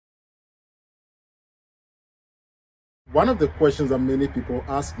One of the questions that many people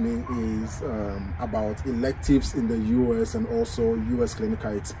ask me is about electives in the US and also US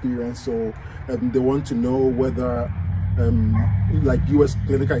clinical experience. So they want to know whether like US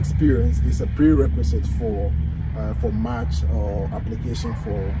clinical experience is a prerequisite for match or application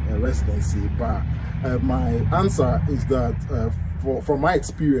for residency. But my answer is that from my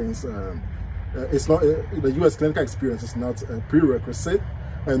experience, it's not the US clinical experience is not a prerequisite.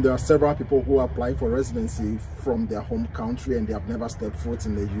 And there are several people who apply for residency from their home country and they have never stepped foot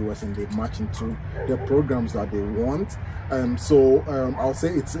in the US and they match into the programs that they want. So I'll say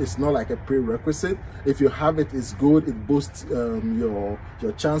it's not like a prerequisite. If you have it, it's good. It boosts your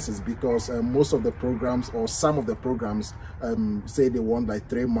chances, because most of the programs or some of the programs say they want like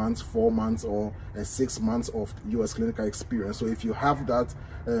 3 months, 4 months, or 6 months of US clinical experience. So if you have that,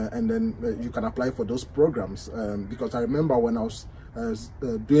 and then you can apply for those programs. Because I remember when I was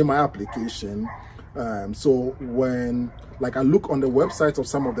doing my application, so when like I look on the websites of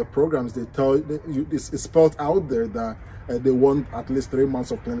some of the programs, they tell you it's spelled out there that they want at least 3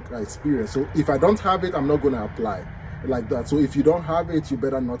 months of clinical experience. So if I don't have it, I'm not going to apply like that. So if you don't have it, you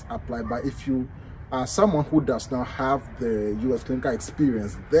better not apply. But if you are someone who does not have the US clinical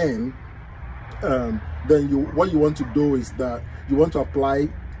experience, then what you want to do is that you want to apply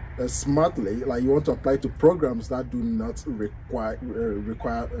smartly. Like you want to apply to programs that do not require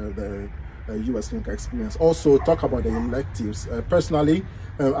the US clinical experience. Also, talk about the electives. Personally,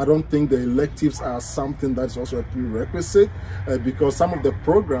 I don't think the electives are something that's also a prerequisite, because some of the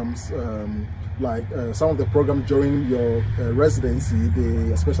programs, some of the programs during your residency,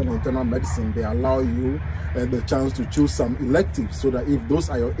 especially in internal medicine, they allow you the chance to choose some electives, so that if those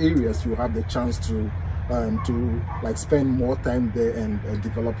are your areas, you have the chance to like spend more time there and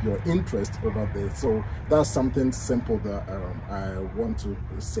develop your interest over there. So that's something simple that I want to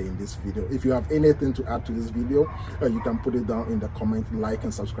say in this video. If you have anything to add to this video, you can put it down in the comment, like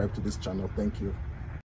and subscribe to this channel. Thank you.